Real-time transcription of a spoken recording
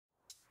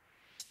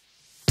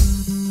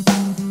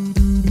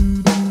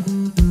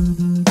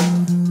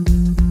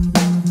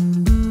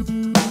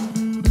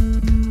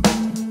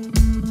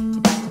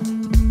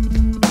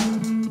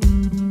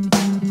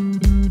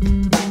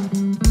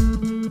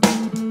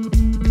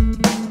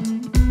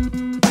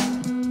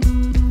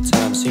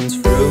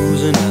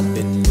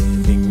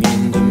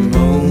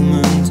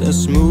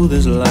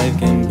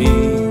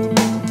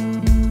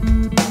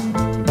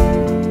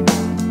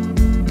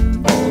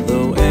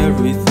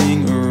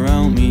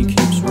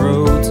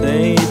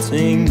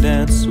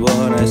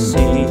what I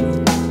see.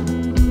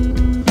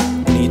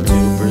 Need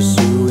to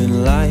pursue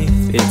in life,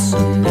 it's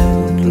an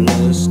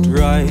endless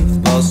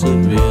drive.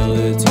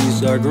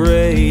 Possibilities are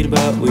great,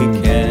 but we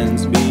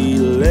can't be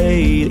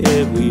late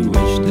if we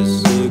wish to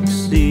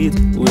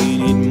succeed. We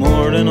need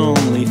more than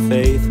only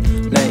faith.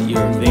 Let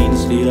your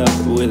veins heat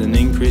up with an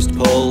increased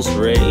pulse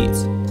rate.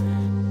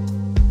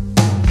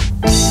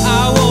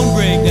 I won't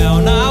break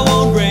down, I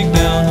won't break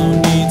down. No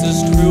need to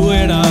screw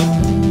it up.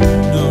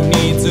 No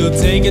need to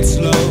take it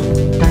slow.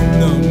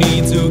 No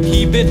need to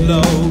keep it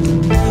low.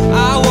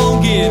 I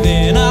won't give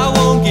in, I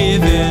won't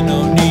give in.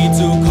 No need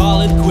to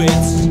call it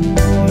quits.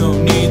 No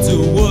need to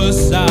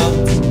wuss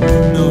out.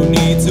 No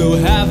need to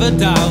have a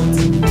doubt.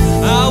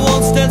 I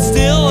won't stand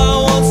still, I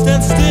won't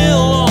stand still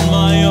on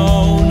my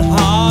own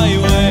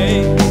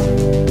highway.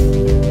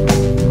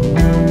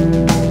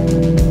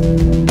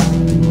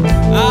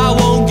 I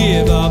won't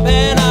give up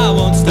and I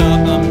won't stop.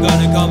 I'm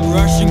gonna come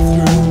rushing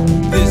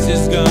through. This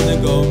is gonna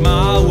go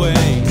my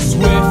way,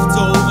 swift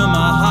over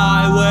my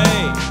highway.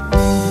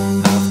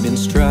 I've been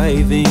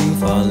striving,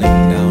 falling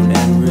down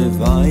and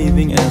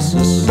reviving as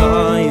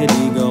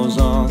society goes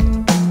on.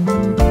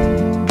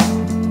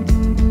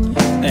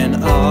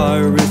 And I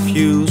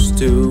refuse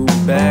to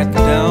back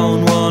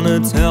down, wanna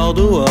tell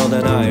the world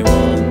that I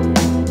won.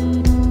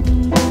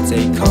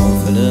 Take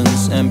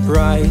confidence and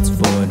pride,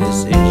 for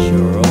this is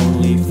your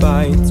only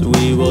fight.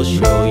 We will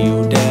show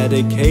you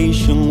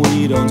dedication,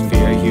 we don't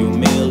fear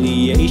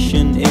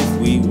humiliation. If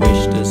we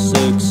wish to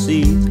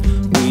succeed,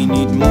 we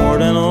need more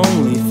than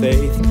only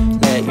faith.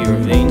 Let your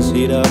veins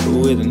heat up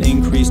with an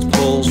increased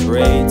pulse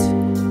rate.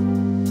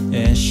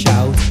 And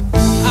shout,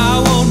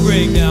 I won't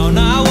break down,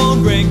 I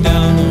won't break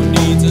down. No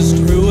need to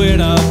screw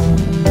it up.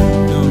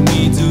 No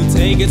need to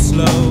take it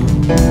slow.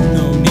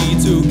 No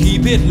need to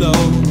keep it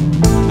low.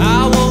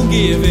 I won't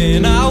give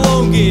in, I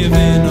won't give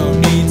in. No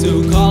need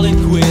to call it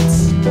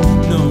quits.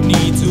 No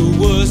need to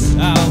wuss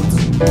out.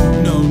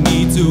 No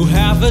need to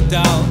have a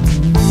doubt.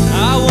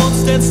 I won't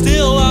stand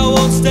still, I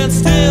won't stand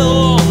still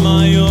on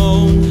my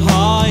own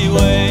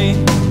highway.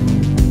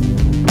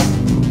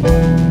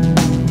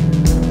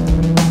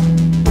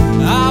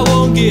 I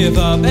won't give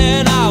up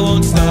and I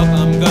won't stop.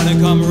 I'm gonna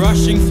come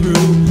rushing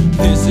through.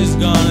 This is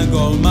gonna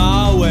go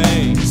my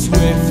way,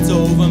 swift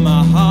over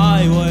my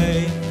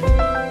highway.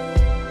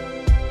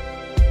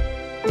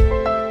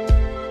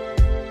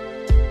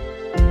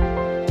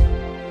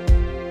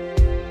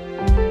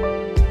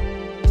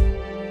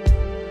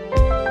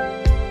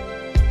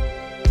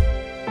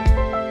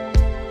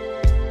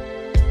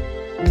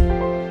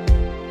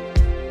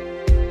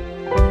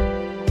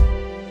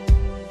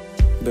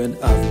 But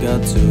I've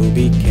got to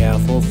be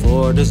careful,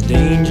 for there's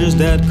dangers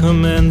that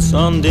commence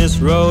on this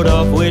road,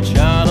 of which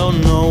I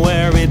don't know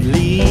where it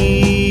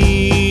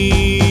leads.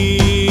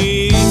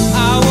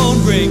 I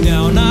won't break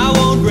down, I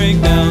won't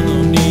break down.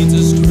 No need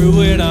to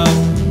screw it up.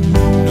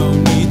 No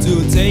need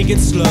to take it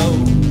slow.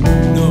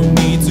 No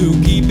need to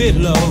keep it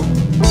low.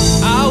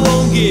 I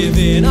won't give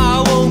in,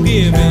 I won't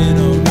give in.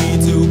 No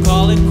need to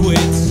call it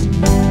quits.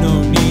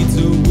 No need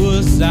to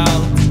wuss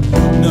out.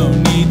 No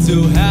need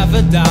to have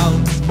a doubt.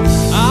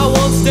 I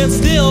won't stand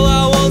still,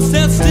 I won't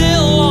stand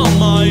still on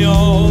my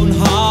own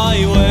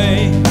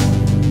highway.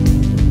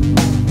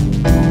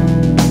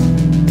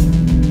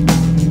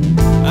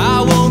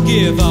 I won't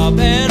give up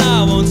and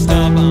I won't stop.